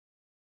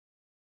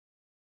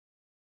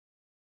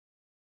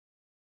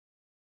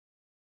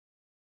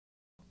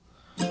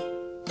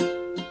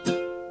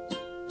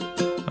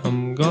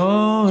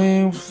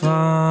going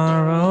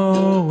far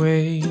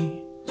away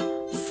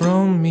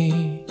from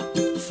me,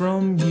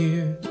 from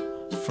you,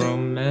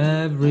 from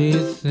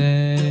everything.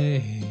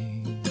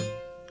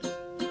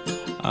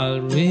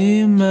 I'll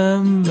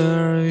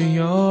remember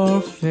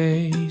your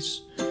face,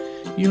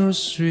 your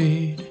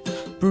sweet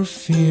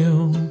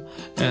perfume,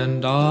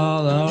 and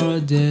all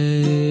our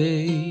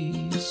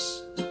days.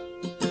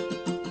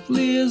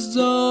 Please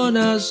don't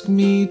ask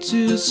me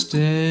to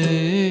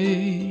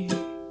stay,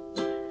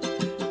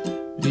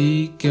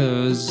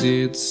 because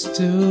it's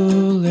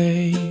too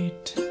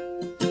late.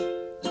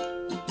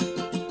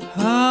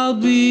 I'll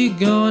be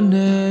gone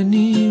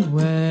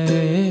anyway.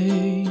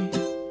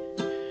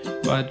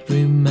 But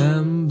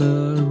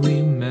remember,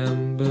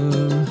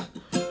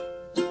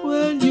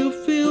 when you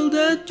feel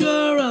that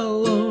you're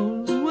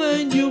alone,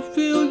 when you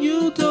feel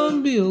you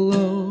don't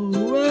belong,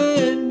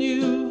 when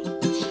you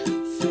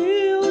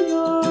feel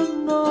you're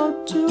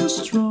not too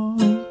strong,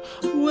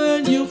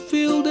 when you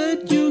feel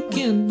that you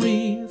can't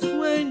breathe,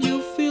 when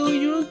you feel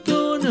you're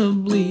gonna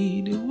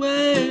bleed,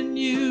 when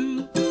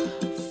you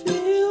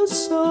feel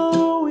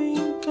so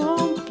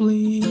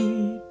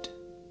incomplete,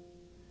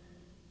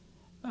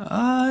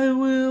 I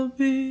will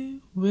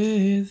be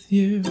with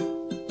you.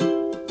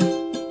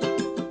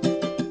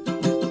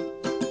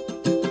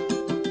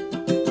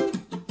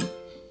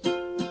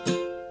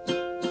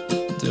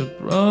 The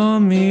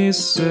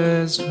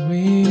promises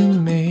we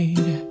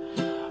made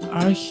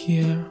are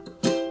here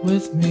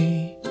with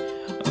me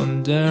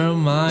under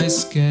my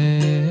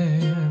skin.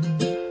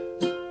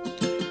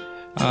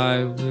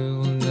 I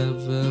will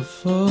never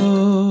forget.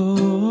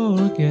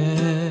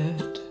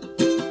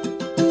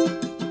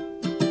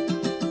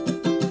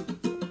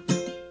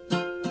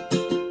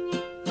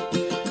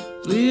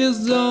 Please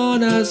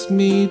don't ask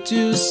me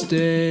to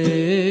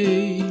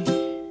stay,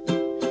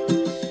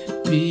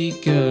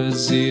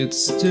 because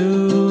it's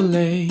too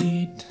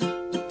late.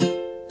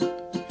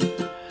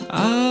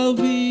 I'll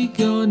be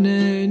gone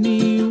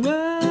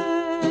anyway.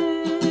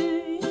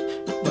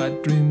 But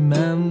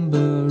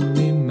remember,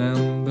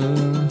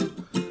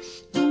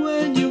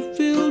 when you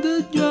feel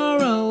that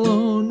you're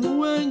alone,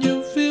 when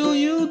you feel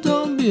you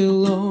don't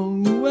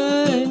belong,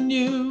 when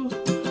you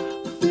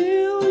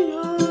feel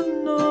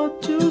you're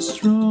not too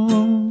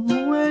strong,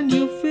 when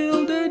you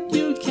feel that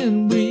you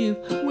can breathe,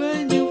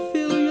 when you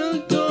feel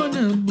you're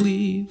gonna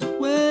bleed,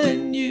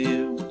 when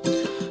you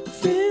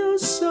feel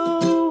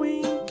so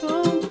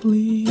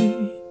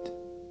incomplete,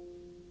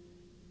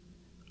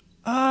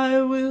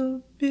 I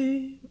will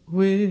be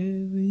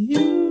with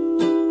you.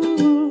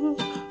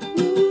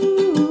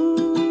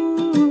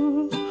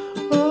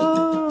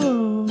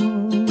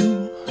 Oh,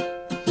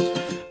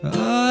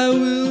 I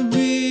will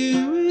be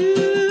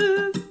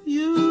with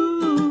you.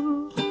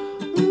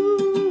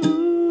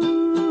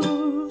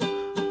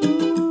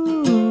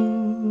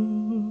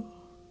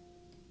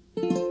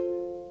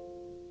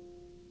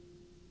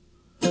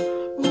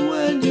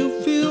 When you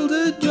feel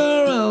that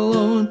you're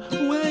alone,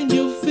 when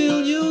you feel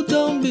you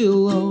don't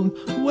belong,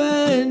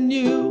 when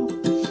you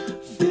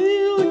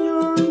feel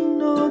you're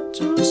not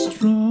too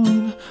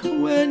strong,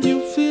 when you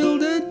feel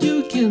that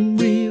you can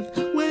breathe,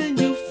 when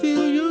you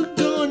feel you're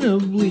gonna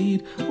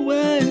bleed,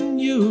 when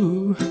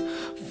you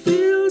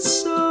feel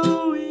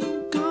so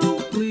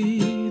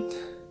incomplete,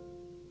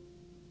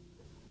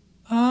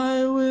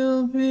 I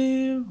will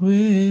be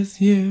with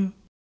you.